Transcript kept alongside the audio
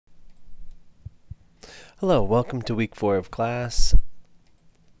Hello, welcome to week 4 of class.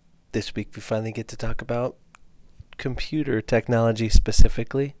 This week we finally get to talk about computer technology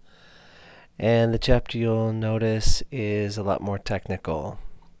specifically, and the chapter you'll notice is a lot more technical.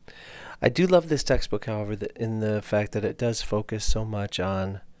 I do love this textbook, however, in the fact that it does focus so much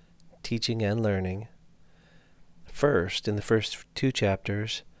on teaching and learning first in the first 2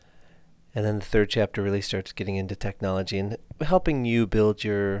 chapters, and then the 3rd chapter really starts getting into technology and helping you build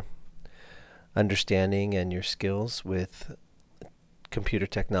your understanding and your skills with computer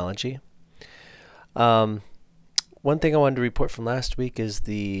technology. One thing I wanted to report from last week is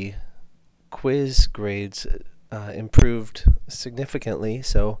the quiz grades improved significantly,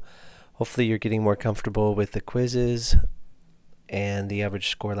 so hopefully you're getting more comfortable with the quizzes, and the average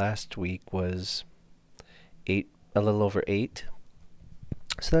score last week was a little over 8,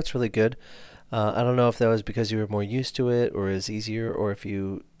 so that's really good. I don't know if that was because you were more used to it or is easier, or if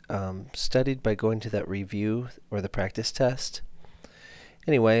you studied by going to that review or the practice test.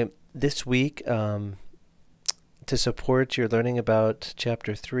 Anyway, this week, to support your learning about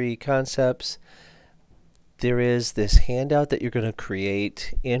Chapter 3 concepts, there is this handout that you're going to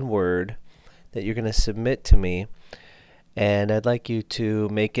create in Word that you're going to submit to me, and I'd like you to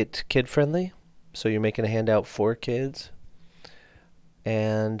make it kid-friendly. So you're making a handout for kids,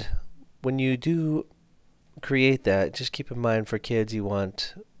 and when you do create that, just keep in mind for kids you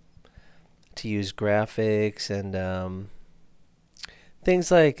want to use graphics and things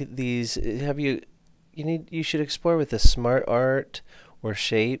like these. You should explore with the smart art or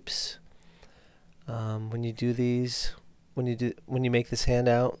shapes when you do these. When you make this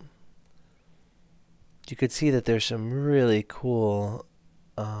handout, you could see that there's some really cool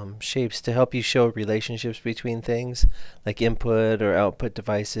shapes to help you show relationships between things, like input or output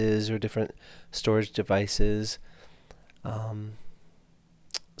devices or different storage devices.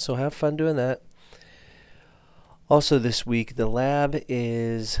 So have fun doing that. Also this week, the lab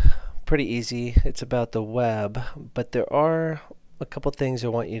is pretty easy. It's about the web, but there are a couple things I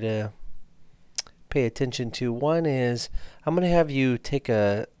want you to pay attention to. One is I'm going to have you take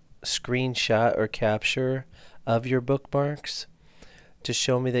a screenshot or capture of your bookmarks to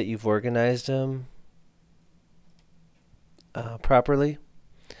show me that you've organized them properly.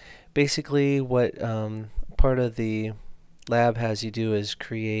 Basically, what part of the lab has you do is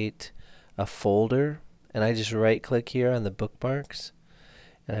create a folder, and I just right click here on the bookmarks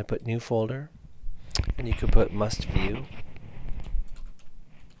and I put new folder, and you could put must view.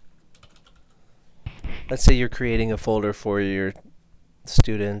 Let's say you're creating a folder for your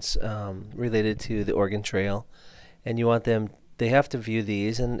students related to the Oregon Trail, and you want they have to view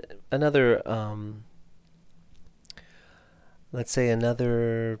these. And another, let's say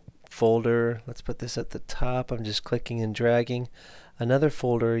another folder, let's put this at the top, I'm just clicking and dragging. Another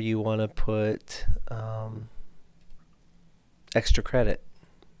folder you want to put extra credit.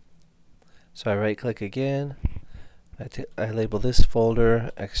 So I right click again, I label this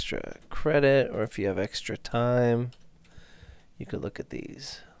folder extra credit, or if you have extra time, you could look at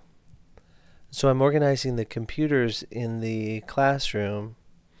these. So I'm organizing the computers in the classroom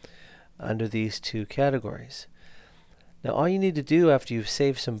under these 2 categories. Now all you need to do after you've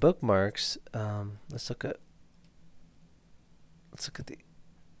saved some bookmarks, let's look at the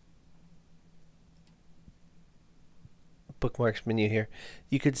bookmarks menu here.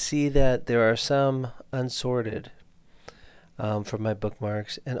 You could see that there are some unsorted from my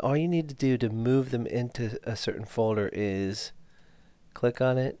bookmarks, and all you need to do to move them into a certain folder is click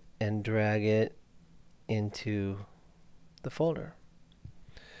on it and drag it into the folder.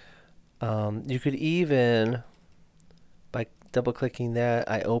 You could even, by double clicking that,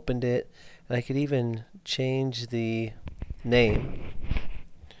 I opened it, and I could even change the name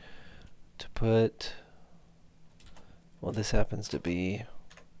to put, well, this happens to be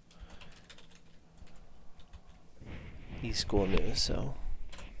eSchool News, so,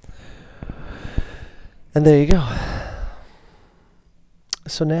 and there you go.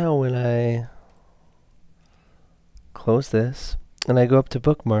 So now when I close this and I go up to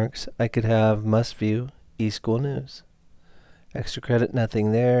bookmarks, I could have must view eSchool News. Extra credit,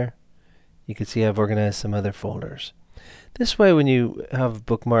 nothing there. You can see I've organized some other folders. This way, when you have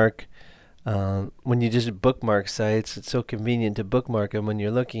bookmark, when you just bookmark sites, it's so convenient to bookmark them when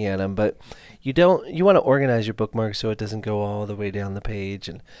you're looking at them, but you want to organize your bookmarks so it doesn't go all the way down the page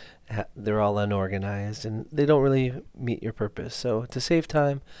and they're all unorganized and they don't really meet your purpose. So to save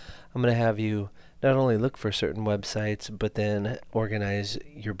time, I'm going to have you not only look for certain websites, but then organize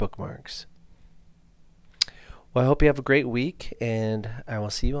your bookmarks. Well, I hope you have a great week, and I will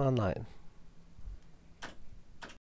see you online.